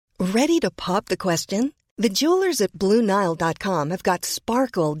Ready to pop the question? The jewelers at BlueNile.com have got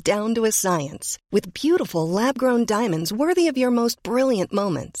sparkle down to a science with beautiful lab-grown diamonds worthy of your most brilliant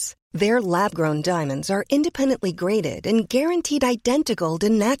moments. Their lab-grown diamonds are independently graded and guaranteed identical to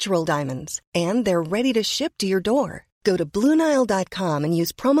natural diamonds, and they're ready to ship to your door. Go to BlueNile.com and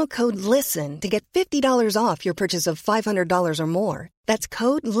use promo code LISTEN to get $50 off your purchase of $500 or more. That's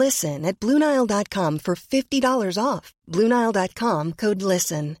code LISTEN at BlueNile.com for $50 off. BlueNile.com, code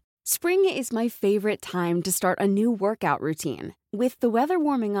LISTEN. Spring is my favorite time to start a new workout routine. With the weather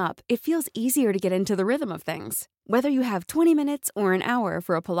warming up, it feels easier to get into the rhythm of things. Whether you have 20 minutes or an hour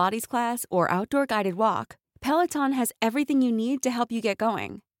for a Pilates class or outdoor guided walk, Peloton has everything you need to help you get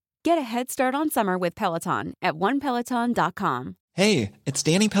going. Get a head start on summer with Peloton at onepeloton.com. Hey, it's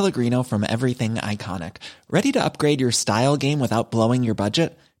Danny Pellegrino from Everything Iconic. Ready to upgrade your style game without blowing your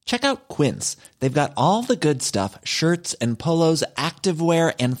budget? Check out Quince. They've got all the good stuff, shirts and polos,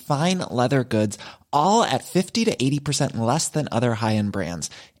 activewear, and fine leather goods, all at 50 to 80% less than other high-end brands.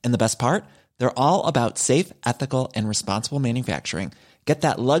 And the best part? They're all about safe, ethical, and responsible manufacturing. Get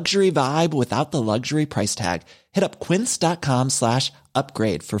that luxury vibe without the luxury price tag. Hit up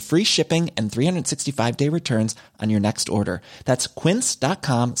quince.com/upgrade for free shipping and 365-day returns on your next order. That's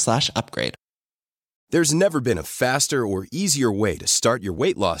quince.com/upgrade. There's never been a faster or easier way to start your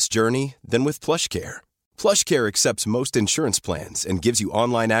weight loss journey than with PlushCare. PlushCare accepts most insurance plans and gives you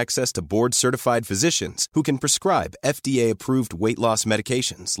online access to board-certified physicians who can prescribe FDA-approved weight loss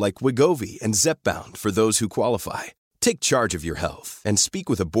medications like Wegovy and Zepbound for those who qualify. Take charge of your health and speak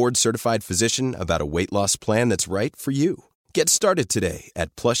with a board-certified physician about a weight loss plan that's right for you. Get started today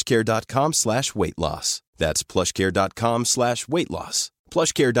at plushcare.com/weight loss. That's plushcare.com/weight loss.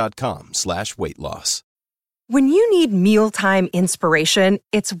 plushcare.com/weight loss. When you need mealtime inspiration,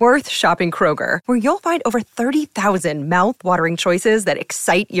 it's worth shopping Kroger, where you'll find over 30,000 mouth-watering choices that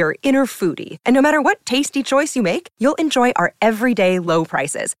excite your inner foodie. And no matter what tasty choice you make, you'll enjoy our everyday low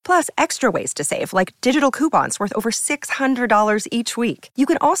prices, plus extra ways to save, like digital coupons worth over $600 each week. You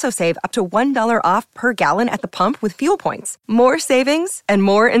can also save up to $1 off per gallon at the pump with fuel points. More savings and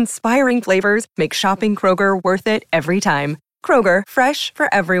more inspiring flavors make shopping Kroger worth it every time. Kroger, fresh for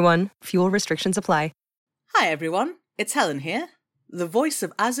everyone. Fuel restrictions apply. Hi everyone, it's Helen here, the voice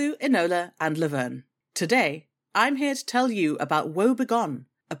of Azu, Enola and Laverne. Today, I'm here to tell you about Woe Begone,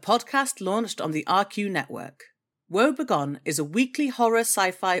 a podcast launched on the RQ network. Woe Begone is a weekly horror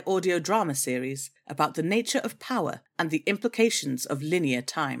sci-fi audio drama series about the nature of power and the implications of linear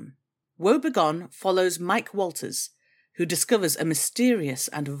time. Woe Begone follows Mike Walters, who discovers a mysterious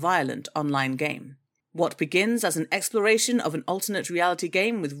and violent online game. What begins as an exploration of an alternate reality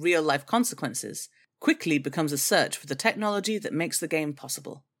game with real-life consequences quickly becomes a search for the technology that makes the game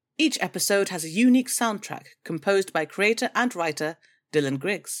possible. Each episode has a unique soundtrack composed by creator and writer Dylan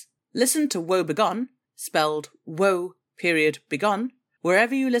Griggs. Listen to Woe Begone, spelled Woe.Begone,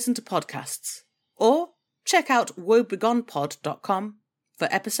 wherever you listen to podcasts. Or check out woebegonepod.com for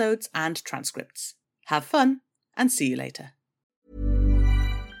episodes and transcripts. Have fun, and see you later.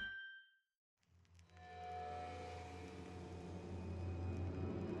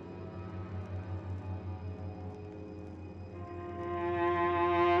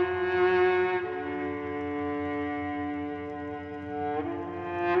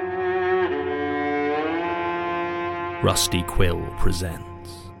 Rusty Quill presents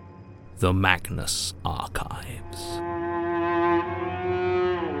The Magnus Archives.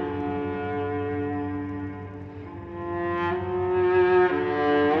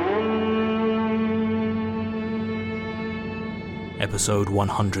 Episode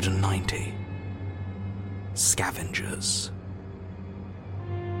 190, Scavengers.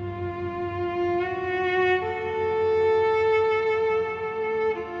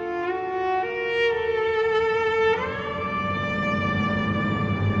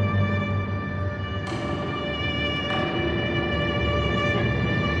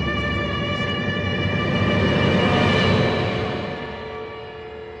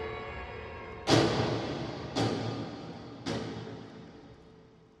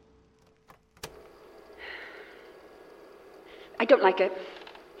 I don't like it.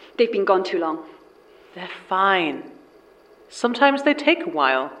 They've been gone too long. They're fine. Sometimes they take a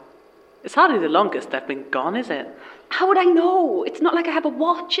while. It's hardly the longest they've been gone, is it? How would I know? It's not like I have a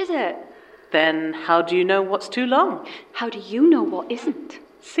watch, is it? Then how do you know what's too long? How do you know what isn't?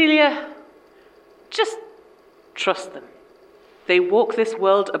 Celia, just trust them. They walk this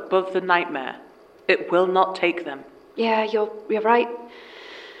world above the nightmare. It will not take them. Yeah, you're right.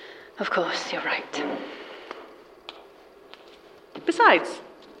 Of course, you're right. Besides,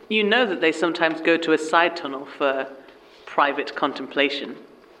 you know that they sometimes go to a side tunnel for private contemplation.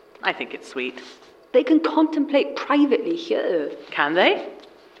 I think it's sweet. They can contemplate privately here. Can they?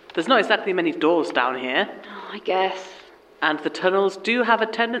 There's not exactly many doors down here. Oh, I guess. And the tunnels do have a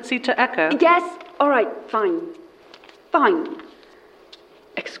tendency to echo. Yes? All right, fine. Fine.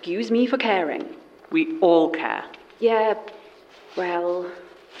 Excuse me for caring. We all care. Yeah, well...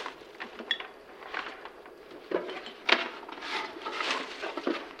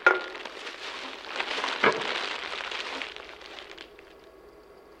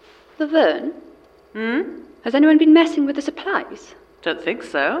 Laverne? Has anyone been messing with the supplies? Don't think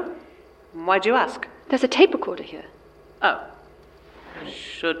so. Why'd you ask? There's a tape recorder here. Oh.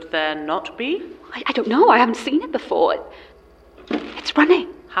 Should there not be? I don't know. I haven't seen it before. It's running.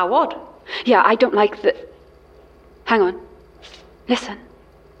 How odd. Yeah, I don't like the... Hang on. Listen.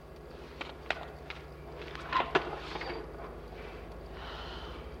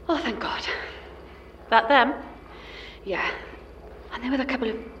 Oh, thank God. That them? Yeah. And there were a couple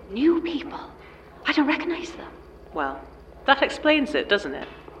of new people. I don't recognize them. Well, that explains it, doesn't it?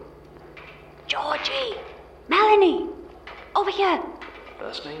 Georgie! Melanie! Over here!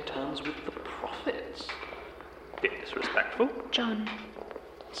 First name terms with the prophets. Bit disrespectful. John.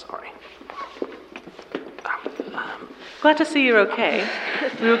 Sorry. Glad to see you're okay.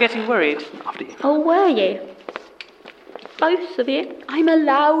 We were getting worried. After you. Oh, were you? Both of you? I'm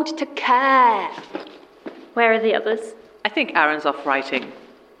allowed to care. Where are the others? I think Aaron's off writing.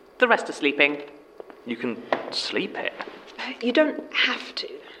 The rest are sleeping. You can sleep here. You don't have to,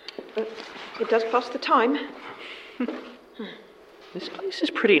 but it does pass the time. This place is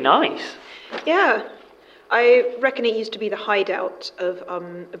pretty nice. Yeah, I reckon it used to be the hideout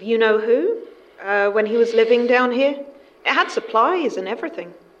of you-know-who, when he was living down here. It had supplies and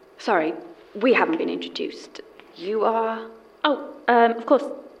everything. Sorry, we haven't been introduced. You are... Oh, of course.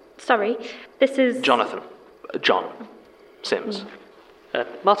 Sorry. This is... Jonathan. John. Sims.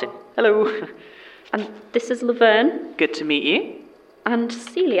 Martin. Hello. And this is Laverne. Good to meet you. And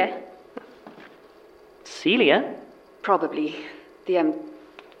Celia. Celia? Probably the,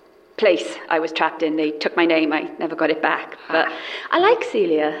 place I was trapped in. They took my name. I never got it back. But I like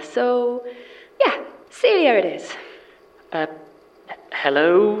Celia, so... Yeah, Celia it is.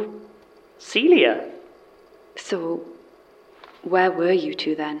 Hello? Celia? So, where were you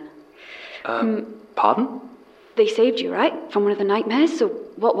two then? Pardon? They saved you, right? From one of the nightmares? So,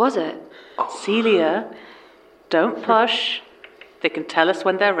 what was it? Celia, don't push. They can tell us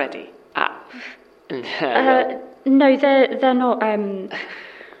when they're ready. No, they're not,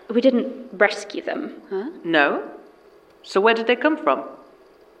 we didn't rescue them. Huh? No? So where did they come from?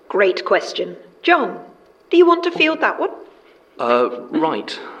 Great question. John, do you want to field that one?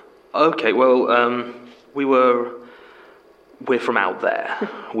 Right. Okay, well, we're from out there.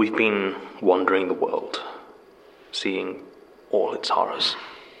 We've been wandering the world, seeing all its horrors.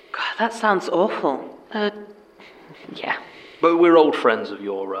 God, that sounds awful. Yeah. But we're old friends of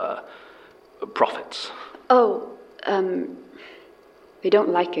your, prophets. Oh, they don't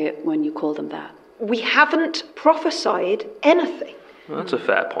like it when you call them that. We haven't prophesied anything. Well, that's a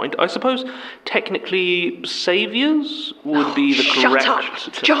fair point. I suppose, technically, saviours would be the correct... Shut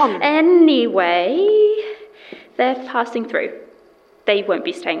up, John! Anyway, they're passing through. They won't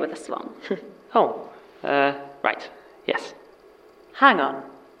be staying with us long. Right. Yes. Hang on.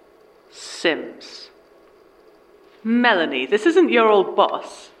 Sims. Melanie, this isn't your old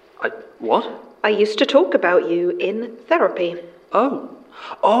boss. What? I used to talk about you in therapy. Oh,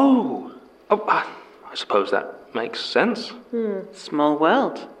 I suppose that makes sense. Small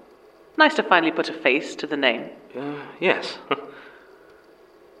world. Nice to finally put a face to the name. Yes.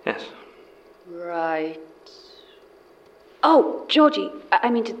 Yes. Right. Oh, Georgie,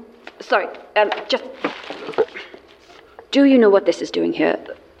 sorry, just... Do you know what this is doing here?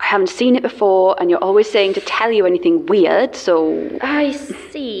 I haven't seen it before, and you're always saying to tell you anything weird, so... I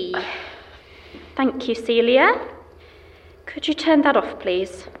see. Thank you, Celia. Could you turn that off,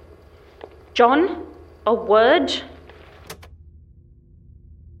 please? John, a word?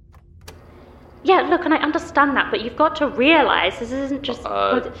 Yeah, look, and I understand that, but you've got to realise this isn't just...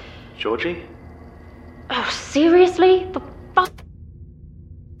 Georgie? Oh, seriously? For fuck...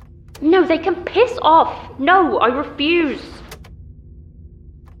 No, they can piss off. No, I refuse.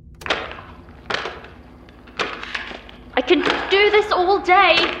 I can do this all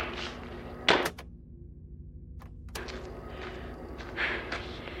day.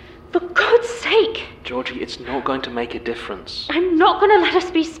 For God's sake. Georgie, it's not going to make a difference. I'm not going to let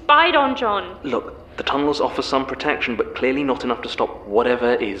us be spied on, John. Look, the tunnels offer some protection, but clearly not enough to stop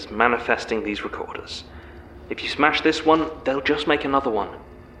whatever is manifesting these recorders. If you smash this one, they'll just make another one.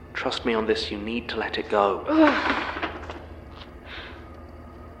 Trust me on this, you need to let it go.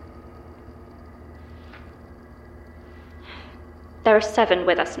 There are 7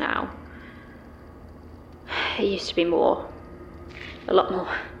 with us now. It used to be more. A lot more.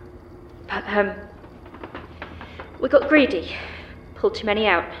 But, we got greedy. Pulled too many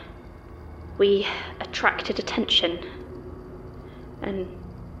out. We attracted attention. And,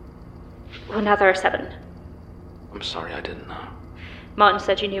 well, now there are 7. I'm sorry, I didn't know. Martin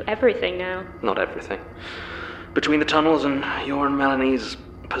said you knew everything now. Not everything. Between the tunnels and your and Melanie's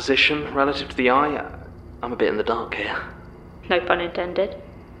position relative to the eye, I'm a bit in the dark here. No pun intended.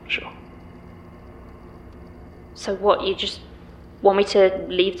 Sure. So what, you just want me to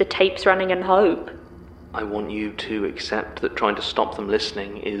leave the tapes running and hope? I want you to accept that trying to stop them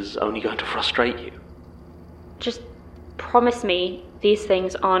listening is only going to frustrate you. Just promise me these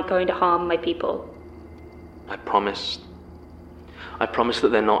things aren't going to harm my people. I promise that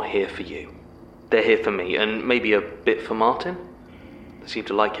they're not here for you. They're here for me, and maybe a bit for Martin. They seem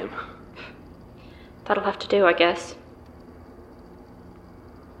to like him. That'll have to do, I guess.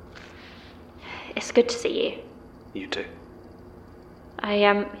 It's good to see you. You too.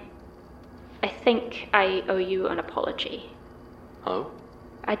 I think I owe you an apology. Oh?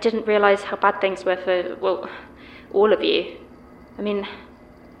 I didn't realise how bad things were for, well, all of you. I mean,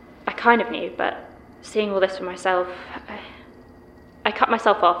 I kind of knew, but seeing all this for myself, I cut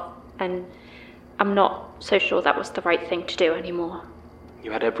myself off, and I'm not so sure that was the right thing to do anymore.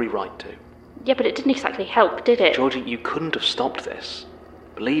 You had every right to. Yeah, but it didn't exactly help, did it? Georgie, you couldn't have stopped this.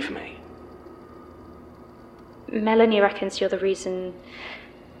 Believe me. Melanie reckons you're the reason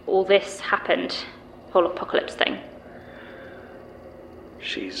all this happened, whole apocalypse thing.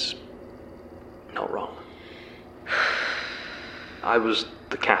 She's not wrong. I was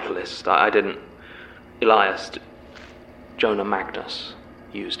the catalyst. I didn't. Elias, Jonah Magnus,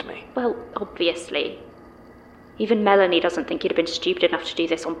 used me. Well, obviously. Even Melanie doesn't think you'd have been stupid enough to do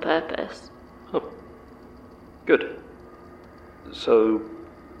this on purpose. Oh. Good. So,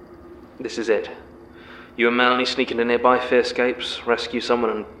 this is it. You and Melanie sneak into nearby fearscapes, rescue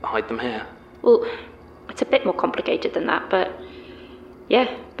someone and hide them here. Well, it's a bit more complicated than that, but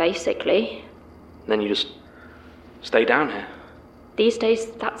yeah, basically. Then you just stay down here. These days,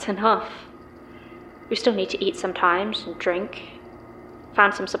 that's enough. We still need to eat sometimes and drink.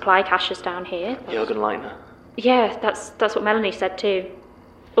 Found some supply caches down here. Jürgen Leitner. Yeah, that's what Melanie said too.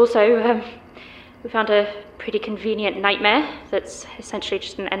 Also, we found a pretty convenient nightmare that's essentially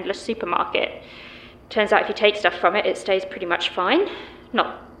just an endless supermarket. Turns out if you take stuff from it, it stays pretty much fine.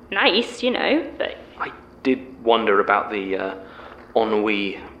 Not nice, you know, but... I did wonder about the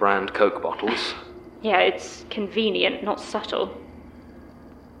Ennui brand Coke bottles. Yeah, it's convenient, not subtle.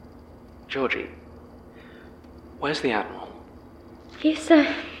 Georgie, where's the Admiral? He's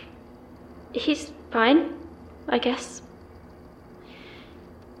fine, I guess.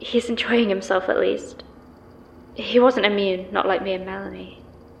 He's enjoying himself, at least. He wasn't immune, not like me and Melanie.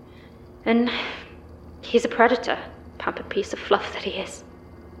 And he's a predator, pampered piece of fluff that he is.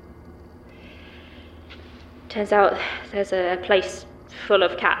 Turns out there's a place full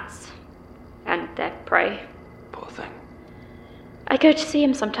of cats, and their prey. Poor thing. I go to see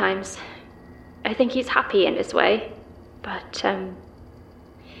him sometimes. I think he's happy in his way, but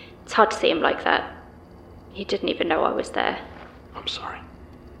it's hard to see him like that. He didn't even know I was there. I'm sorry.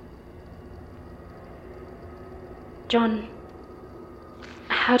 John,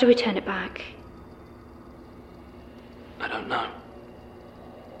 how do we turn it back? I don't know.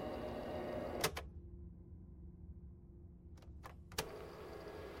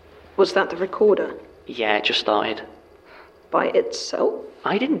 Was that the recorder? Yeah, it just started. By itself?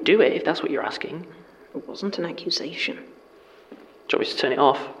 I didn't do it, if that's what you're asking. It wasn't an accusation. Do you want me to turn it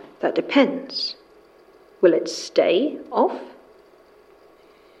off? That depends. Will it stay off?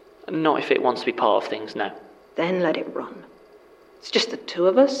 Not if it wants to be part of things, no. Then let it run. It's just the two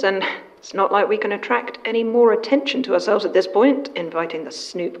of us, and it's not like we can attract any more attention to ourselves at this point, inviting the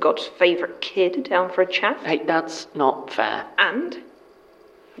Snoop God's favourite kid down for a chat. Hey, that's not fair. And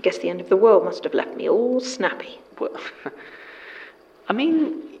I guess the end of the world must have left me all snappy. Well, I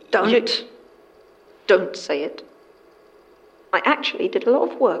mean... Don't say it. I actually did a lot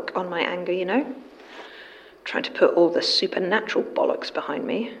of work on my anger, you know. Trying to put all the supernatural bollocks behind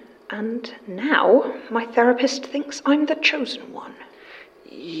me. And now my therapist thinks I'm the chosen one.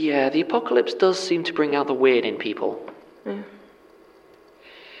 Yeah, the apocalypse does seem to bring out the weird in people. Yeah.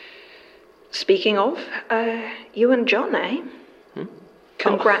 Speaking of, you and John, eh?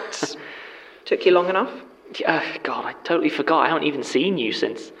 Congrats. Took you long enough? God, I totally forgot. I haven't even seen you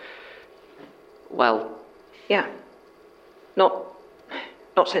since... Well... Yeah. Not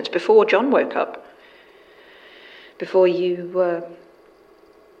since before John woke up. Before you,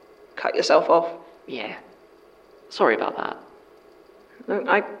 cut yourself off. Yeah. Sorry about that.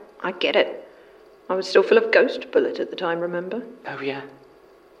 No, I get it. I was still full of ghost bullet at the time, remember? Oh, yeah.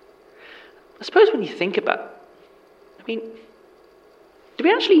 I suppose when you think about... I mean, do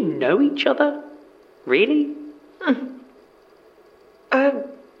we actually know each other? Really?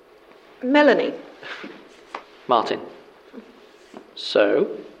 Melanie. Martin.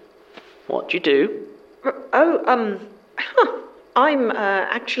 So, what do you do? I'm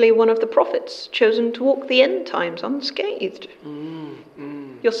actually one of the prophets, chosen to walk the end times unscathed.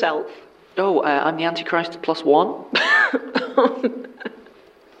 Yourself? Oh, I'm the Antichrist +1.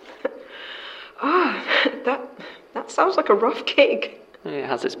 That sounds like a rough gig. It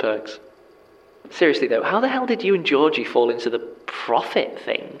has its perks. Seriously though, how the hell did you and Georgie fall into the prophet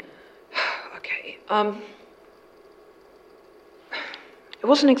thing? Okay, it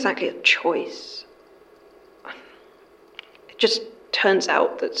wasn't exactly a choice. It just turns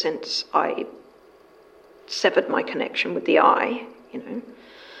out that since I severed my connection with the eye,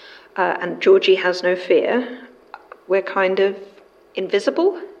 and Georgie has no fear, we're kind of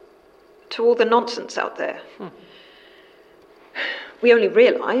invisible to all the nonsense out there. We only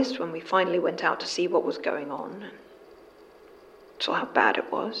realised when we finally went out to see what was going on, and saw how bad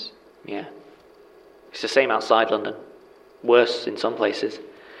it was. Yeah. It's the same outside London. Worse in some places.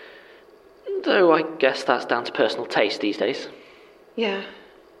 Though I guess that's down to personal taste these days. Yeah.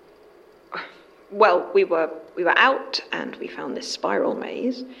 Well, we were out and we found this spiral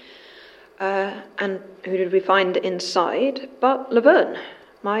maze. And who did we find inside but Laverne,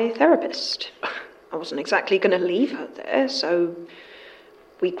 my therapist. I wasn't exactly going to leave her there, so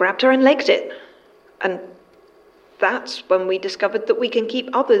we grabbed her and legged it. And that's when we discovered that we can keep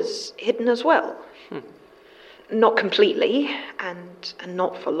others hidden as well. Not completely, and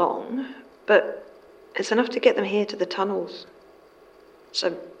not for long, but it's enough to get them here to the tunnels.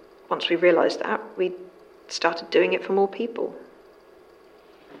 So once we realised that, we started doing it for more people.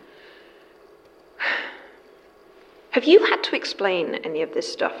 Have you had to explain any of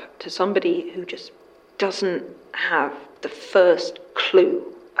this stuff to somebody who just doesn't have the first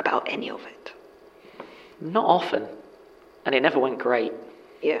clue about any of it? Not often. And it never went great.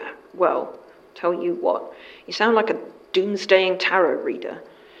 Yeah, well, tell you what, you sound like a doomsdaying tarot reader.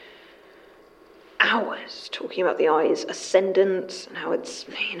 Hours talking about the eye's ascendance and how it's,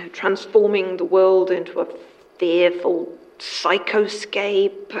 transforming the world into a fearful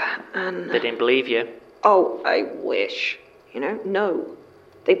psychoscape and... They didn't believe you. Oh, I wish. No.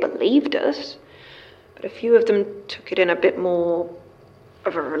 They believed us, but a few of them took it in a bit more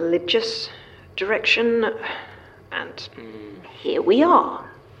of a religious direction, and here we are.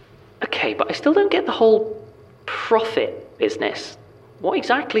 Okay, but I still don't get the whole prophet business. What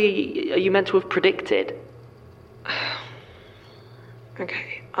exactly are you meant to have predicted?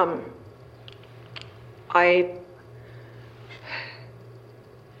 Okay, I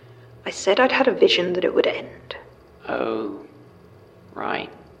said I'd had a vision that it would end. Oh, right.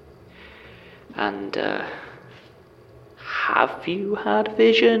 And, have you had a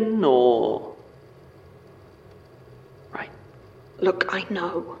vision, or... Right. Look, I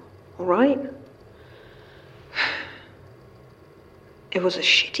know, all right? It was a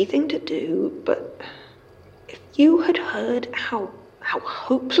shitty thing to do, but if you had heard how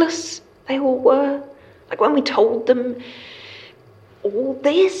hopeless they all were, like when we told them all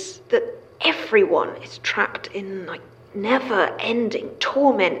this, that everyone is trapped in, never-ending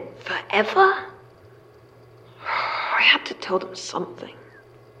torment forever, I had to tell them something.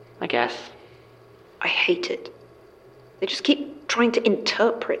 I guess. I hate it. They just keep trying to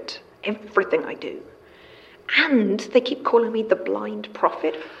interpret everything I do. And they keep calling me the blind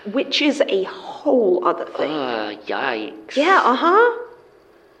prophet, which is a whole other thing. Yikes. Yeah,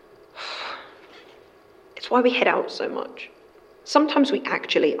 It's why we head out so much. Sometimes we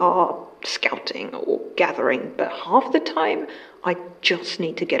actually are scouting or gathering, but half the time, I just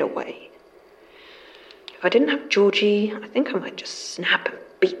need to get away. If I didn't have Georgie, I think I might just snap and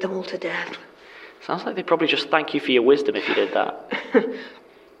beat them all to death. Sounds like they'd probably just thank you for your wisdom if you did that.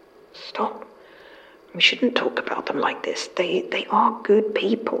 Stop. We shouldn't talk about them like this. They are good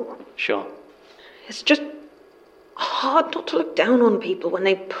people. Sure. It's just hard not to look down on people when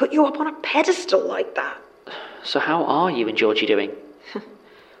they put you up on a pedestal like that. So how are you and Georgie doing?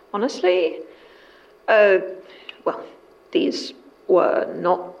 Honestly, well, these were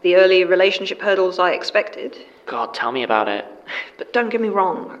not the early relationship hurdles I expected. God, tell me about it. But don't get me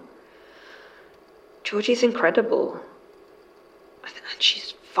wrong. Georgie's incredible. And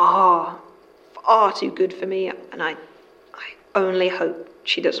she's far too good for me, and I only hope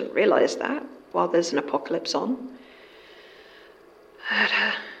she doesn't realise that while there's an apocalypse on. But,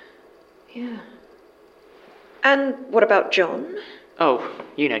 yeah. And what about John? Oh,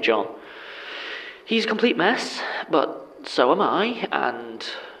 you know John. He's a complete mess, but so am I, and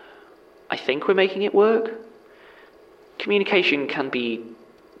I think we're making it work. Communication can be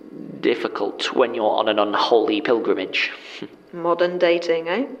difficult when you're on an unholy pilgrimage. Modern dating,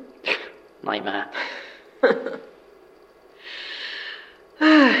 eh? Nightmare.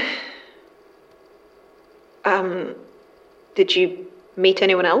 Did you meet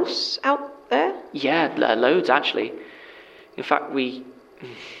anyone else out there? Yeah, loads actually. In fact, we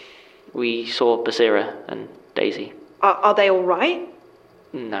saw Basira and Daisy. Are they all right?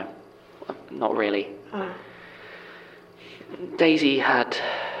 No, not really. Oh. Daisy had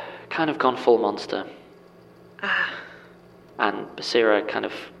kind of gone full monster. And Basira kind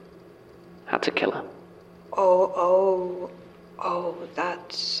of had to kill her. Oh,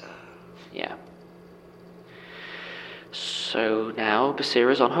 that's... Yeah. So now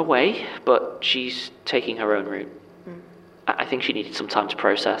Basira's on her way, but she's taking her own route. I think she needed some time to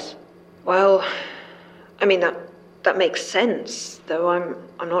process. Well, I mean, that makes sense, though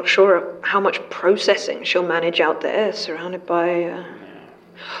I'm not sure how much processing she'll manage out there, surrounded by...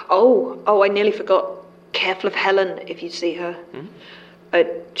 Oh, I nearly forgot. Careful of Helen if you see her.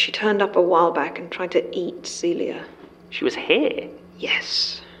 She turned up a while back and tried to eat Celia. She was here?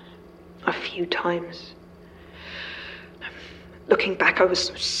 Yes. A few times. Looking back, I was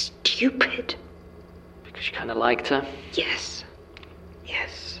so stupid. Because you kind of liked her? Yes.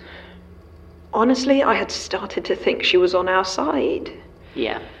 Honestly, I had started to think she was on our side.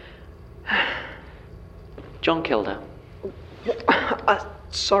 Yeah. John killed her.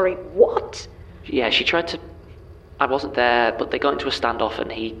 Sorry, what? Yeah, she tried to... I wasn't there, but they got into a standoff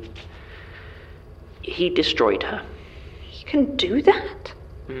and he destroyed her. He can do that?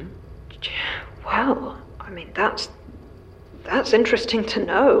 Well, I mean, that's interesting to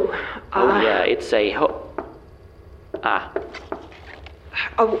know. Yeah, it's a...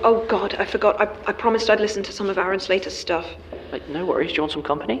 Oh, God, I forgot. I promised I'd listen to some of Aaron's latest stuff. No worries, do you want some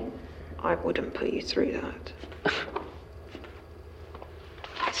company? I wouldn't put you through that.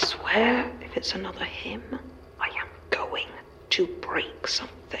 I swear, if it's another him, I am going to break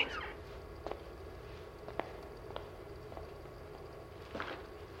something.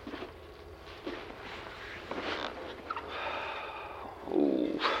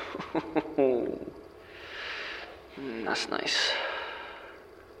 Ooh. That's nice.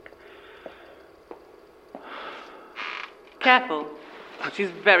 Careful. She's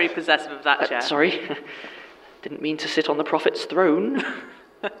very possessive of that chair. Sorry. Didn't mean to sit on the prophet's throne.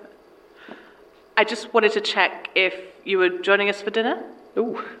 I just wanted to check if you were joining us for dinner.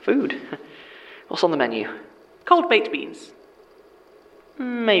 Ooh, food. What's on the menu? Cold baked beans.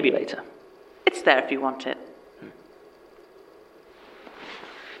 Maybe later. It's there if you want it.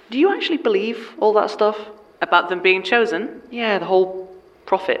 Do you actually believe all that stuff? About them being chosen? Yeah, the whole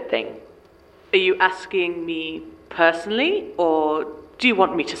prophet thing. Are you asking me personally, or do you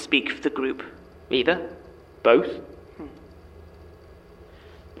want me to speak for the group? Either. Both.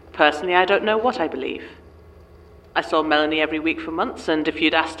 Personally, I don't know what I believe. I saw Melanie every week for months, and if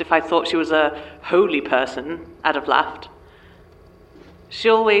you'd asked if I thought she was a holy person, I'd have laughed. She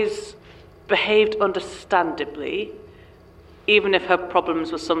always behaved understandably, even if her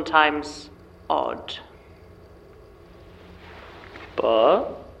problems were sometimes odd.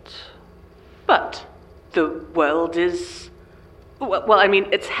 But the world is... Well, I mean,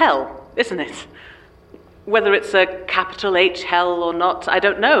 it's hell, isn't it? Whether it's a capital H hell or not, I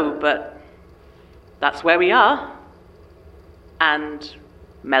don't know, but that's where we are. And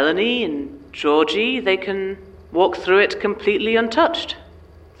Melanie and Georgie, they can walk through it completely untouched.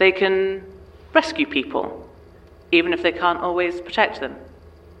 They can rescue people, even if they can't always protect them.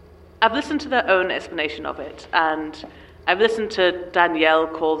 I've listened to their own explanation of it, and I've listened to Danielle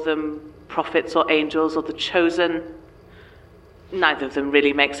call them prophets or angels or the chosen. Neither of them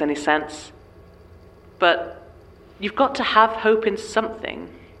really makes any sense. But you've got to have hope in something,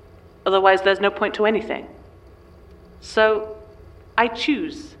 otherwise there's no point to anything. So I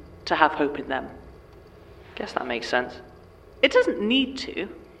choose to have hope in them. Guess that makes sense. It doesn't need to.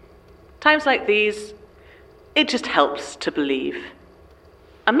 Times like these, it just helps to believe.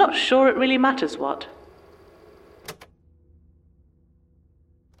 I'm not sure it really matters what.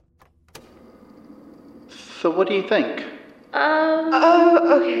 So what do you think?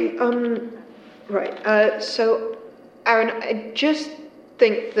 Okay, right, so, Aaron, I just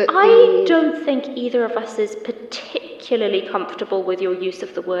think that I don't think either of us is particularly comfortable with your use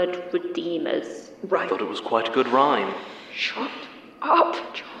of the word redeemers. Right. I thought it was quite a good rhyme. Shut up,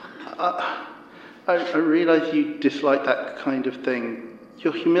 John. I realise you dislike that kind of thing.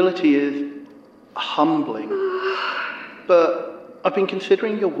 Your humility is humbling. But I've been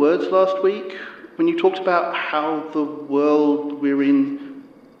considering your words last week when you talked about how the world we're in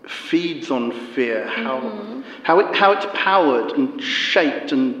feeds on fear, how it's powered and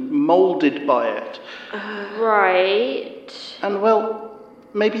shaped and moulded by it. Right. And well,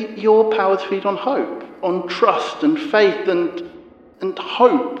 maybe your powers feed on hope, on trust and faith and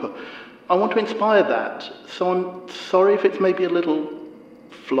hope. I want to inspire that, so I'm sorry if it's maybe a little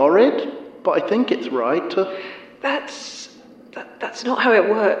florid, but I think it's right to... That's not how it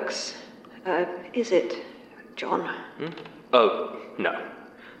works, is it, John? Oh, no.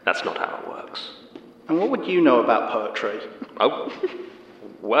 That's not how it works. And what would you know about poetry? Oh,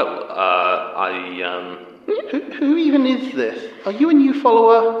 well, Who even is this? Are you a new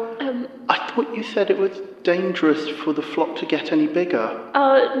follower? I thought you said it was dangerous for the flock to get any bigger.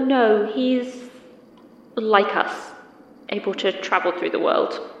 No, he's like us, able to travel through the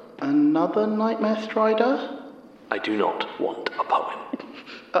world. Another Nightmare Strider? I do not want a poem.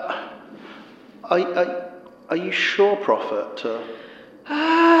 Are you sure, Prophet?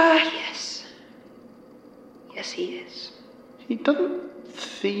 Yes. Yes, he is. He doesn't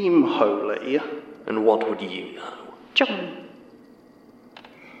seem holy. And what would you know? John.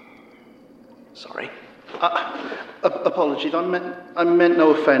 Sorry. Apologies, I meant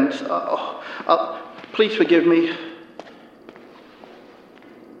no offence. Please forgive me.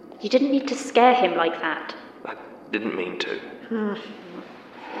 You didn't need to scare him like that. I didn't mean to.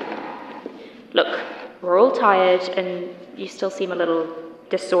 Look, we're all tired and you still seem a little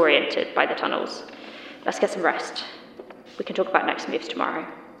disoriented by the tunnels. Let's get some rest. We can talk about next moves tomorrow.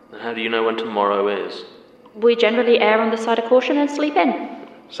 How do you know when tomorrow is? We generally err on the side of caution and sleep in.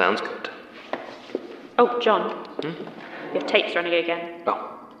 Sounds good. Oh, John. Your tape's running again.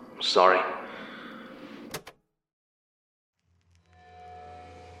 Oh, sorry.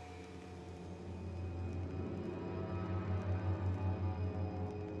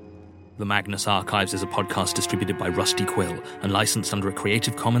 The Magnus Archives is a podcast distributed by Rusty Quill and licensed under a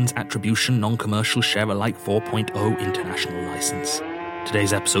Creative Commons Attribution Non-Commercial Share-alike 4.0 international license.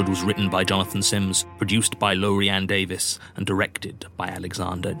 Today's episode was written by Jonathan Sims, produced by Lorianne Davis, and directed by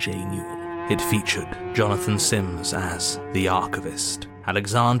Alexander J. Newell. It featured Jonathan Sims as the Archivist,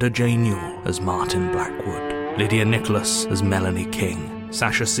 Alexander J. Newell as Martin Blackwood, Lydia Nicholas as Melanie King,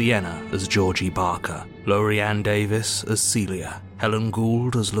 Sasha Sienna as Georgie Barker, Lorianne Davis as Celia, Helen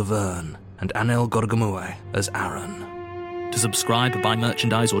Gould as Laverne, and Anel Gorgamue as Aaron. To subscribe, buy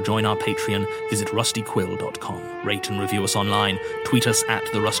merchandise, or join our Patreon, visit rustyquill.com. Rate and review us online, tweet us at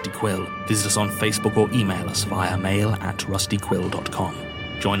The Rusty Quill, visit us on Facebook or email us via mail@rustyquill.com.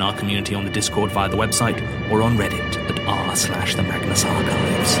 Join our community on the Discord via the website or on Reddit at r/The Magnus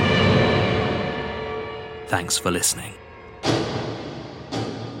Archives. Thanks for listening.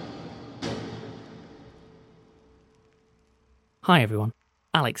 Hi everyone,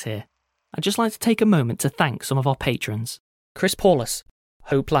 Alex here. I'd just like to take a moment to thank some of our patrons. Chris Paulus,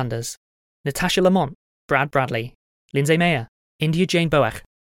 Hope Landers, Natasha Lamont, Brad Bradley, Lindsay Mayer, India Jane Boach,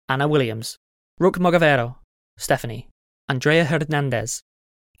 Anna Williams, Rook Mogavero, Stephanie, Andrea Hernandez,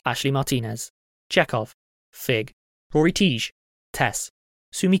 Ashley Martinez, Chekhov, Fig, Rory Teague, Tess,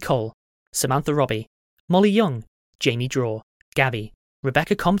 Sumi Cole, Samantha Robbie, Molly Young, Jamie Draw, Gabby,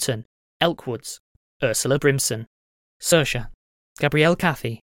 Rebecca Compton, Elkwoods, Ursula Brimson, Saoirse, Gabrielle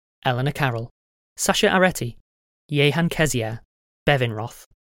Cathy, Eleanor Carroll, Sasha Aretti, Yehan Kezier, Bevin Roth,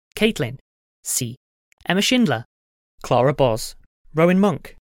 Caitlin, C, Emma Schindler, Clara Boz, Rowan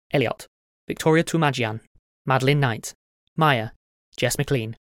Monk, Elliot, Victoria Tumajian, Madeline Knight, Maya, Jess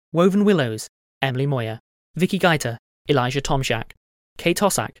McLean, Woven Willows, Emily Moyer, Vicky Geiter, Elijah Tomshak, Kate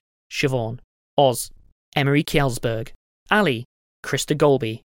Hossack, Siobhan, Oz, Emery Kjelsberg, Ali, Krista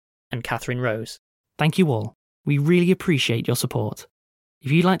Golby, and Catherine Rose. Thank you all. We really appreciate your support.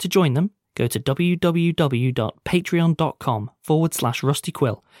 If you'd like to join them, go to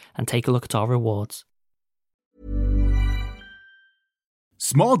www.patreon.com/rustyquill and take a look at our rewards.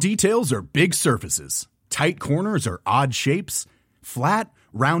 Small details are big surfaces. Tight corners are odd shapes. Flat,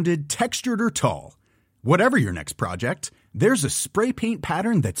 rounded, textured, or tall. Whatever your next project, there's a spray paint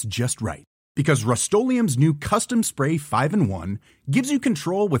pattern that's just right. Because Rust-Oleum's new Custom Spray 5-in-1 gives you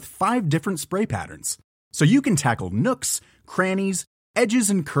control with 5 different spray patterns. So you can tackle nooks, crannies, edges,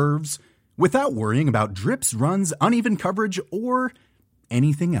 and curves without worrying about drips, runs, uneven coverage, or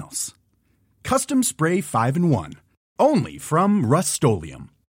anything else. Custom Spray 5-in-1. Only from Rust-Oleum.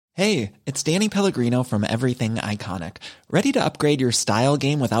 Hey, it's Danny Pellegrino from Everything Iconic. Ready to upgrade your style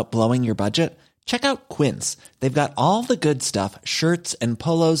game without blowing your budget? Check out Quince. They've got all the good stuff, shirts and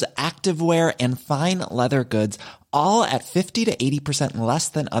polos, activewear, and fine leather goods, all at 50 to 80% less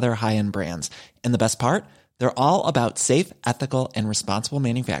than other high-end brands. And the best part? They're all about safe, ethical, and responsible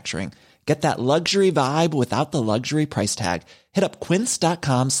manufacturing. Get that luxury vibe without the luxury price tag. Hit up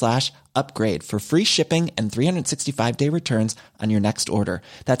quince.com/upgrade for free shipping and 365-day returns on your next order.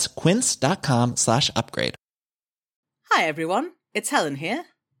 That's quince.com/upgrade. Hi everyone, it's Helen here,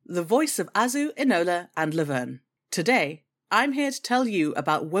 the voice of Azu, Enola, and Laverne. Today, I'm here to tell you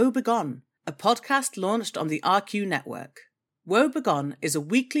about Woe Begone, a podcast launched on the RQ network. Woe Begone is a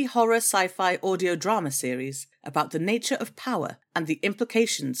weekly horror sci-fi audio drama series about the nature of power and the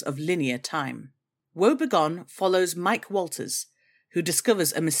implications of linear time. Woe Begone follows Mike Walters, who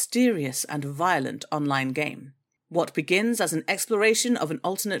discovers a mysterious and violent online game. What begins as an exploration of an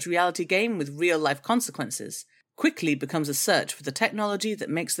alternate reality game with real-life consequences quickly becomes a search for the technology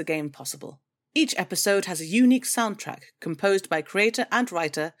that makes the game possible. Each episode has a unique soundtrack composed by creator and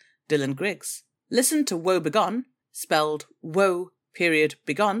writer Dylan Griggs. Listen to Woe Begone, spelled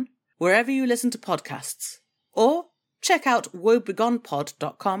woe.begone, wherever you listen to podcasts. Or check out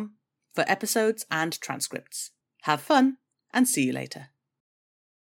woebegonepod.com for episodes and transcripts. Have fun, and see you later.